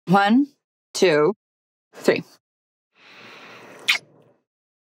1, 2, 3.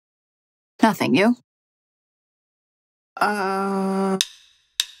 Nothing, you?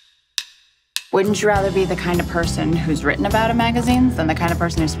 Wouldn't you rather be the kind of person who's written about in magazines than the kind of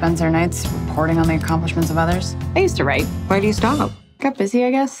person who spends their nights reporting on the accomplishments of others? I used to write. Why do you stop? Got busy,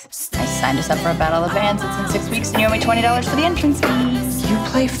 I guess. I signed us up for a battle of bands. It's in 6 weeks, and you owe me $20 for the entrance fees. You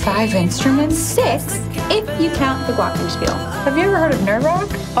play 5 instruments? 6, if you count the glockenspiel. Have you ever heard of nerd rock?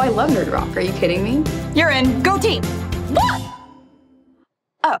 Oh, I love nerd rock. Are you kidding me? You're in. Go team! What?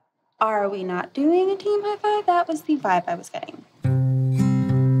 Oh, are we not doing a team high five? That was the vibe I was getting.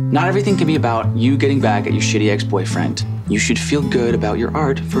 Not everything can be about you getting back at your shitty ex-boyfriend. You should feel good about your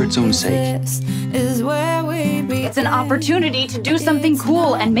art for its own sake. It's an opportunity to do something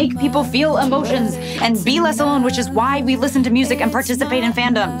cool and make people feel emotions and be less alone, which is why we listen to music and participate in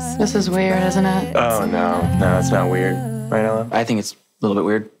fandoms. This is weird, isn't it? Oh, no, it's not weird. Right, Ella? I think it's a little bit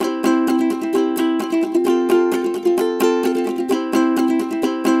weird.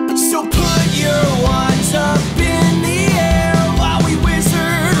 So put your wands up in the air while we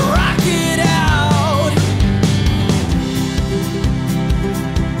wizard rock it out.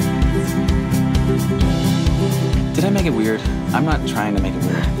 Did I make it weird? I'm not trying to make it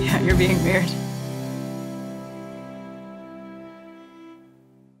weird. Yeah, you're being weird.